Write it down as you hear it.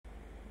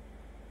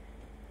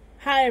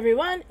Hi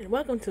everyone, and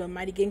welcome to a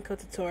Mighty Ginkgo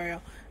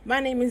tutorial. My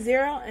name is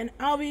Zero, and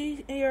I'll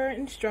be your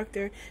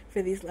instructor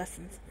for these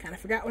lessons. Kind of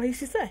forgot what I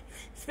used to say.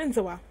 It's been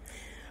so while.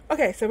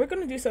 Okay, so we're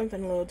going to do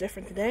something a little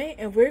different today,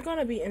 and we're going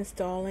to be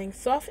installing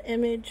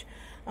Softimage,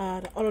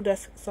 the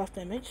Autodesk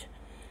Softimage.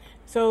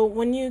 So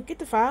when you get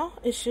the file,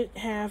 it should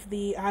have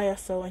the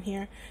ISO in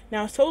here.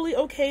 Now it's totally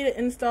okay to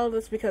install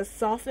this because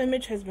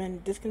Softimage has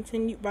been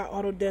discontinued by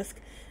Autodesk,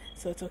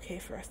 so it's okay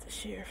for us to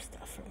share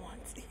stuff for once.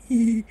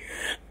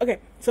 Okay,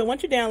 so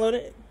once you download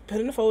it, put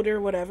it in a folder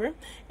or whatever,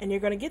 and you're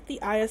going to get the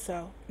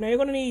ISO. Now you're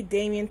going to need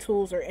Damien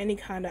tools or any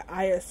kind of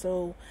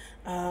ISO,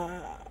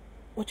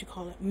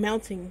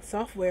 mounting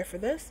software for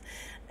this.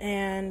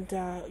 And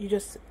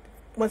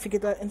once you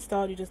get that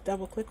installed, you just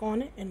double click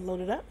on it and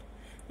load it up.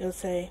 It'll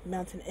say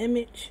mount an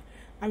image.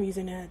 I'm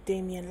using a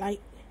Damien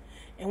Light.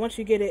 And once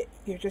you get it,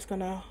 you're just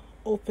going to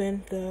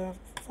open the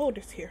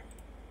folders here.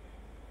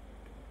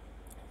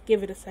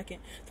 Give it a second.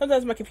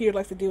 Sometimes my computer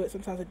likes to do it,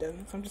 sometimes it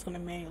doesn't. So I'm just going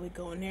to manually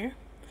go in there.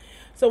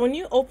 So when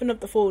you open up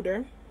the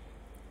folder,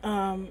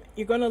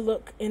 you're going to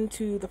look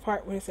into the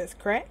part where it says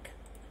crack.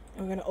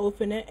 And we're going to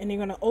open it, and you're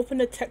going to open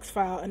the text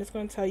file, and it's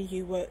going to tell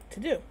you what to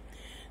do.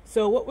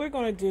 So what we're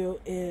going to do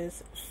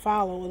is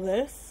follow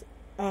this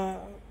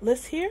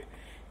list here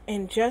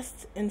and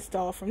just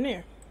install from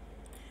there.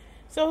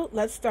 So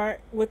let's start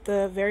with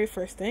the very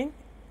first thing.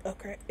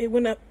 Okay, it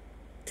went up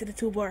to the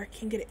toolbar.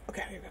 Can't get it.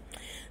 Okay, here we go.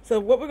 So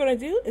what we're going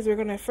to do is we're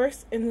going to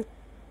first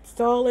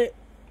install it,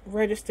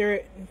 register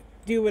it, and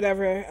do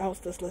whatever else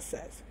this list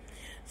says.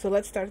 So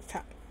let's start at the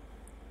top.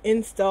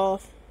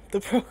 Install the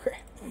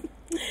program.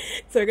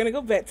 So we're going to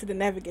go back to the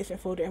navigation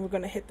folder, and we're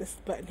going to hit this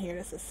button here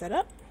that says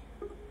setup.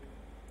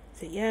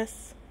 Say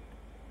yes.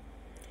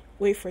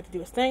 Wait for it to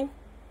do its thing.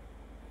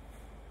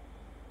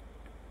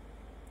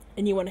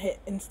 And you want to hit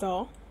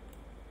install.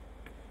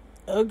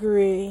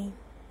 Agree.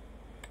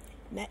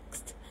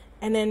 Next.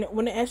 And then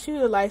when it asks you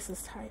the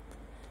license type,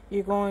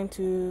 you're going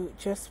to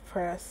just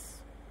press,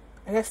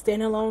 I guess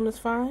standalone is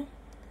fine.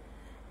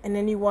 And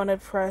then you want to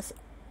press,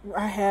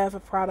 I have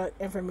a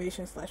product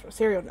information /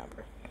 serial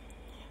number.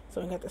 So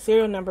we got the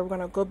serial number. We're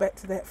going to go back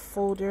to that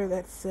folder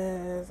that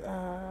says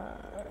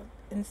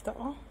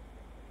install.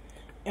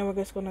 And we're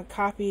just going to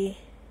copy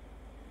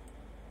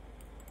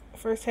the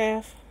first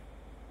half.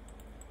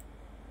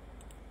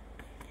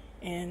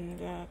 And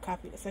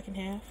copy the second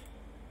half.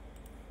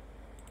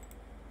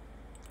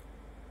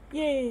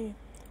 Yay!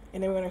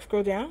 And then we're going to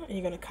scroll down, and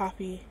you're going to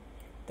copy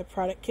the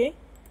product key.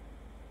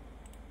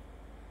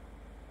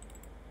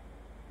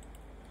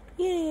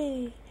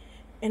 Yay!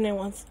 And then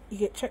once you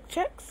get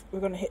checks,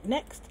 we're going to hit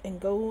next and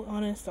go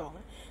on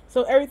installing.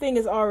 So everything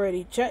is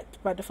already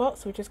checked by default,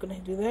 so we're just going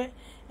to do that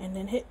and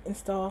then hit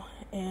install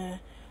and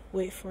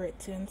wait for it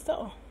to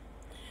install.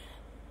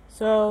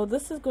 So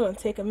this is going to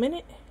take a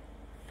minute.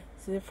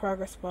 See the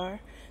progress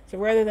bar. So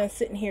rather than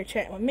sitting here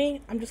chatting with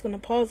me, I'm just going to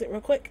pause it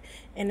real quick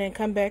and then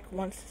come back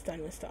once it's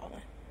done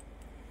installing.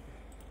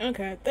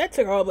 Okay, that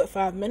took all but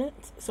 5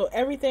 minutes. So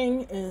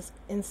everything is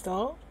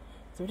installed.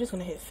 So we're just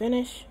going to hit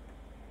finish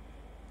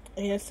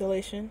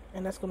installation,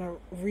 and that's going to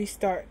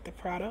restart the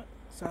product.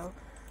 So,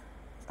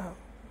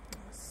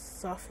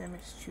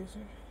 Softimage chooser.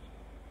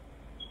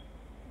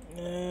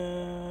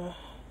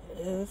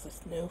 This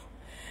is new.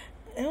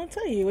 I don't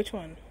tell you which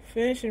one.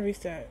 Finish and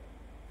restart.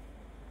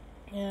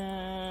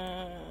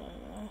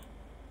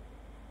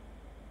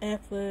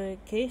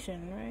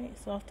 Application, right?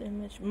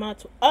 Softimage mod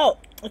tool. Oh,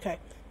 okay.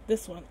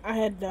 This one. I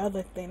had the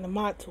other thing, the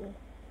mod tool,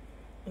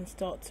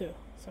 installed too.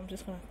 So I'm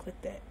just gonna click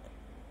that.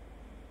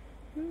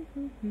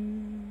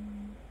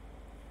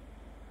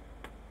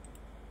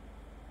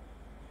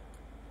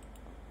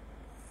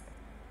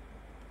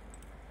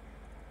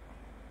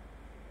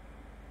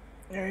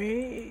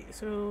 Alright,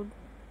 so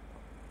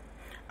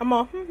I'm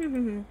all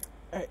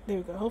alright, there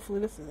we go. Hopefully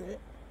this is it.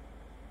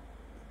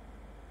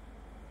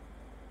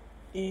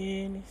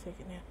 Any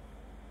second now.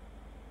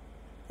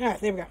 Alright,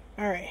 there we go.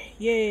 Alright,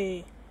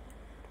 yay.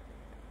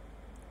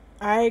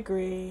 I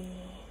agree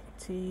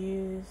to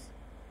use.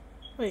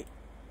 Wait.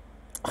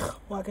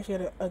 Well, I guess you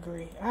had to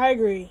agree. I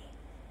agree.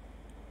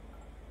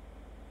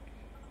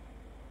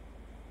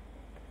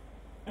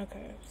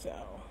 Okay,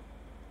 so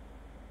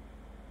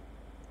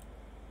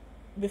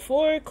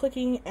before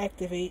clicking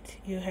activate,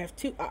 you have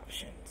two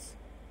options.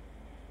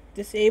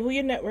 Disable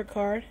your network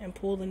card and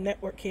pull the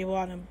network cable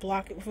out and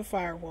block it with a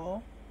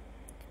firewall.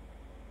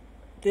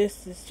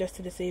 This is just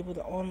to disable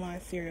the online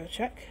serial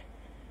check.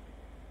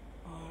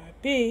 Or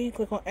B,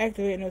 click on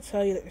activate and it'll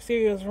tell you that the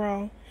serial is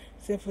wrong.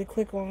 Simply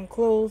click on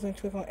close and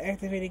click on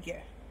activate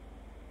again.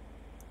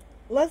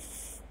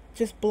 Let's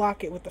just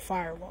block it with the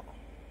firewall.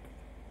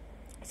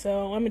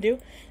 So what I'm going to do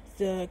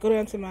is go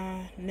down to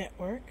my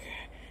network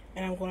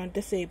and I'm going to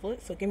disable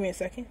it. So give me a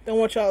second. Don't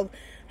want y'all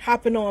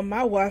hopping on my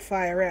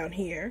Wi-Fi around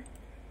here.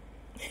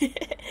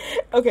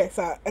 Okay,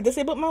 so I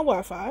disabled my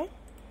Wi-Fi.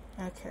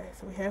 Okay,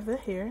 so we have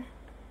that here.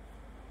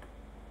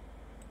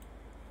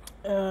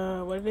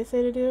 What did they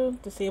say to do?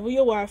 Disable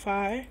your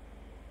Wi-Fi.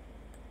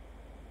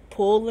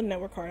 Pull the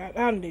network card out.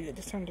 I don't need it.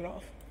 Just turned it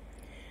off.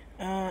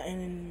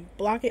 and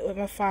block it with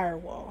my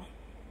firewall,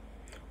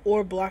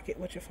 or block it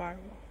with your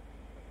firewall.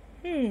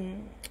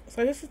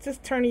 So this is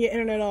just turning your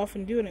internet off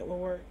and doing it will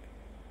work.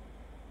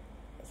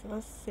 So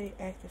let's say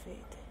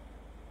activate.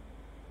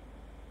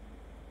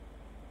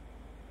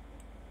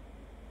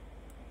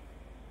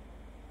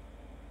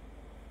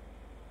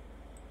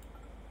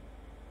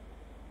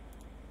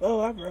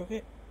 Oh, I broke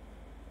it.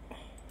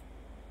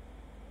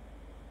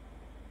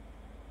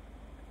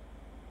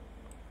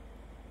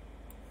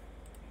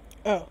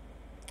 Oh,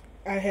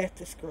 I have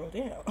to scroll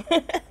down.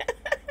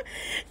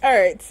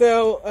 Alright,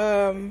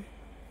 so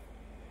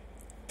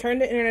turn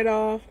the internet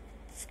off,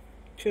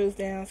 choose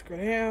down,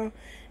 scroll down,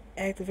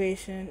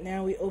 activation.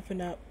 Now we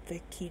open up the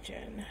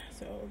keygen.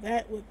 So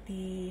that would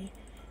be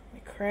my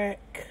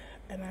crack,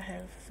 and I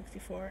have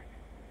 64.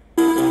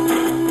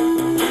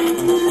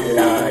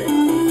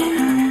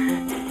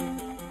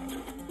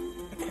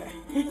 Okay.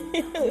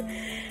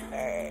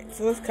 Alright,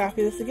 so let's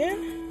copy this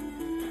again.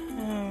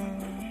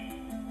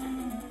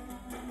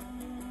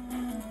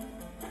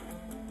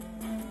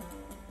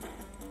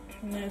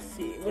 Let's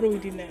see, what do we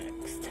do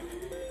next?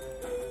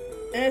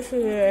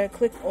 Actually,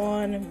 click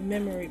on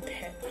memory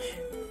patch.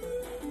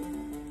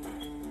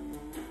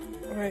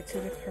 Right to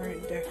the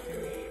current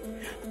directory.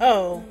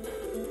 Oh,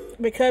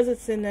 because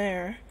it's in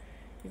there,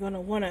 you're going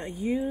to want to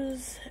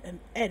use an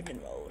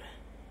admin mode.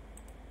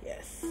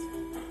 Yes.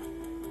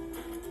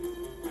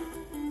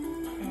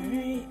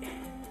 Alright.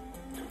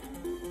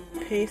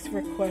 Paste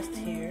request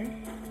here.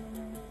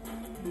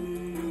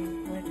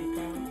 Where'd it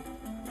go?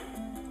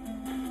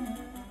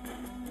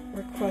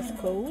 Request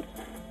code.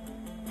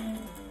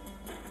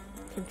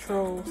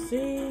 Control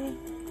C.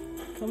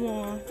 Come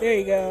on. There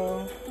you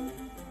go.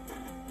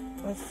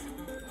 Let's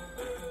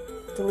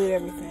delete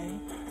everything.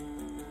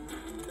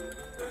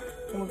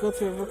 I'm going to go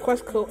to the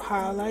request code,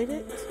 highlight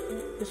it.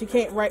 Because you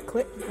can't right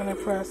click, you're going to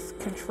press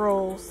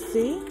Control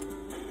C.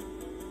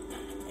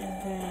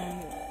 And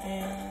then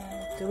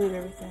delete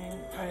everything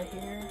right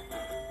here.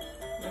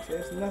 Make sure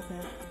there's nothing.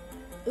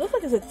 It looks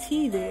like there's a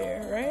T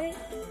there, right?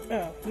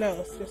 Oh, no,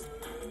 it's just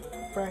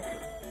a bracket.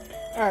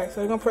 Alright,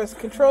 so we're going to press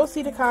Control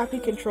C to copy,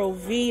 Control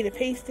V to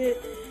paste it,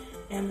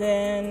 and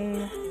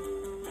then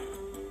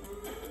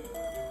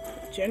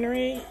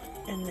generate,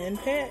 and then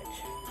patch.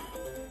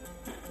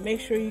 Make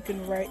sure you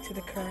can write to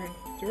the current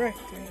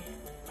directory.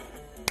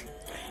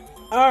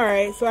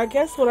 Alright, so I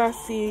guess what I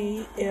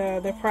see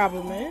the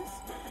problem is,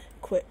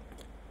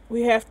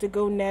 we have to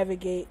go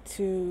navigate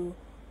to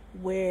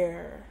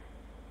where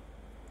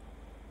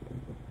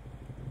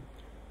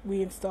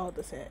we installed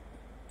this at.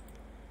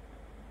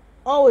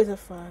 Always a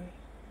fun.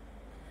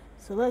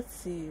 So let's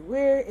see,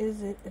 where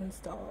is it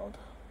installed?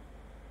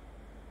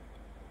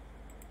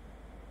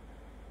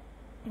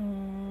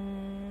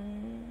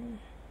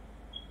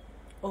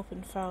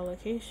 Open file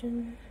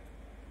location,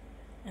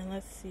 and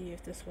let's see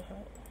if this will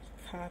help.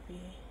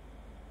 Copy.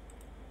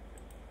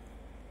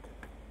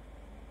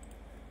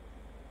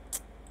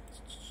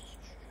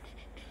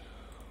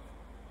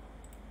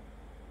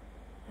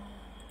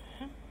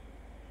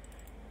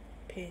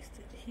 Paste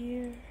it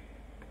here.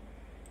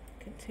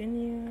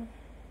 Continue.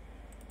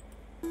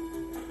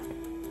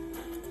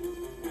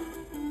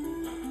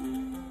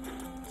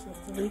 So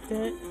delete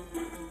that.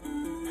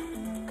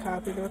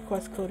 Copy the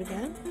request code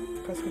again.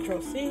 Press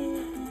Control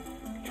C,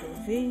 Control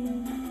V.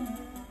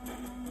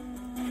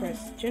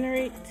 Press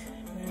generate,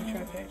 and then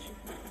try patch it.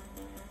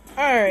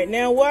 Alright,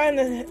 now why in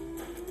the...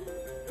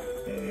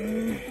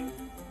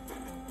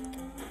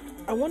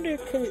 I wonder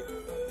if could...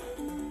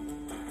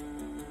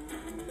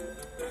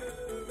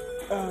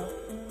 Oh.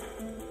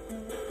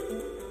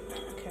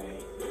 Okay.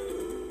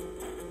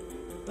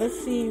 Let's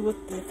see what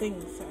the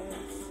thing says.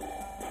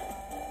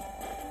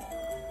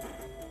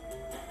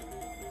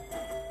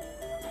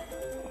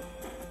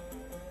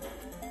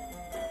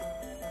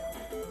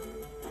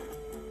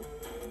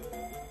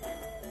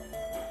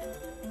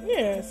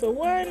 Yeah, so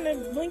why in the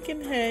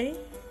blinking hay?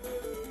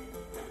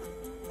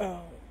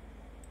 Oh.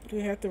 Do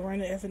we have to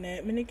run it as an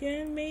admin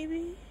again,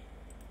 maybe?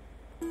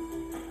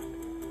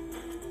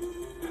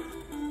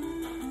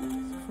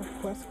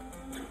 Request.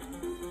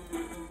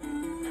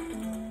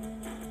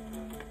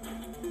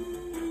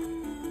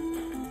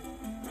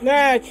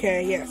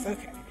 Okay, yes,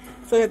 okay.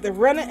 So you have to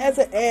run it as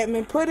an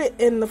admin, put it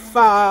in the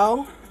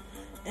file,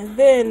 and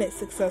then it's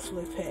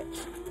successfully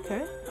patched.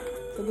 Okay?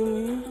 So then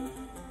we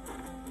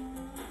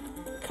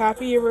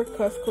copy your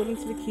request code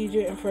into the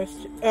keygen and press...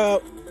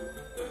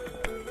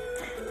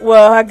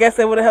 well, I guess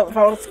that would have helped if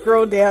I would have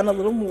scrolled down a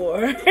little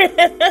more.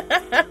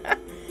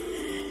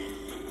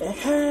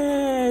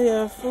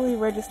 Yeah, fully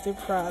registered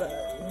product.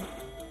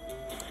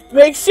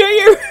 Make sure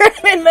you're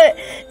running that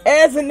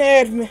as an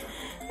admin.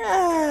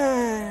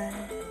 Yeah.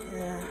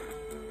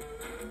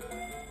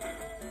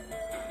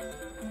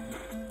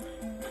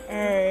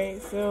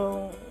 Alright,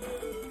 so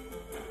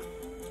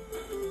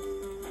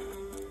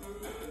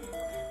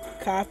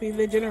copy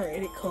the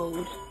generated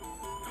code.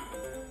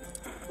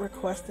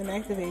 Request an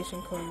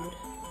activation code.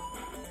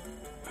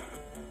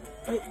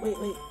 Wait.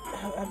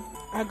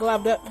 I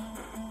globbed up.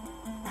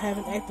 I have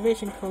an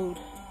activation code.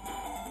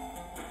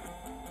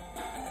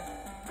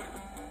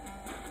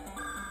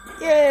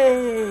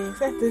 Yay!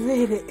 It's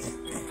activated.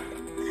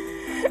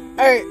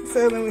 Alright,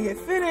 so then we hit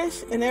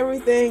finish and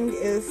everything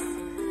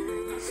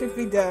should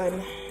be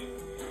done.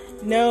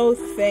 No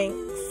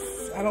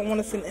thanks. I don't want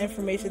to send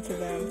information to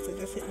them, so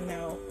just hit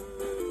no.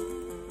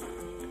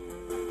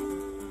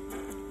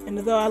 And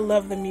although I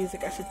love the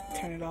music, I should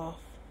turn it off.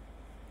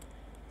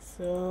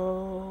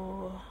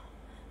 So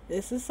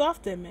this is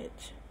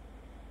Softimage.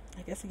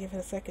 I guess I'll give it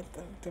a second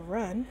to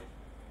run.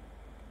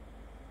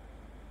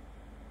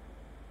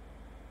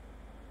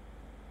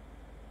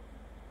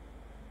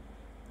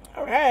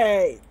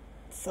 Alright,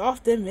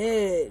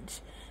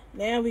 Softimage.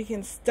 Now we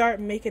can start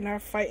making our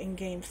fighting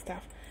game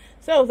stuff.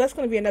 So that's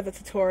going to be another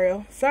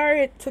tutorial.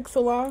 Sorry it took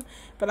so long,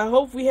 but I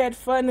hope we had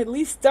fun at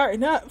least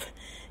starting up.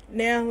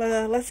 Now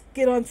let's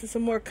get on to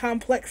some more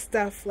complex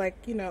stuff, like,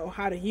 you know,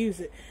 how to use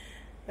it.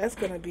 That's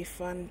going to be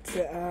fun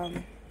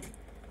to,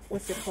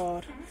 what's it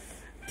called?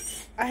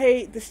 I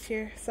hate this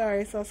chair.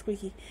 Sorry, it's all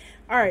squeaky.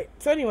 Alright,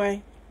 so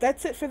anyway,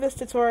 that's it for this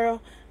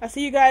tutorial. I'll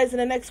see you guys in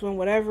the next one,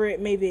 whatever it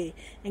may be.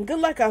 And good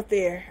luck out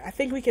there. I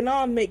think we can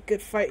all make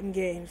good fighting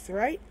games,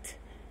 right?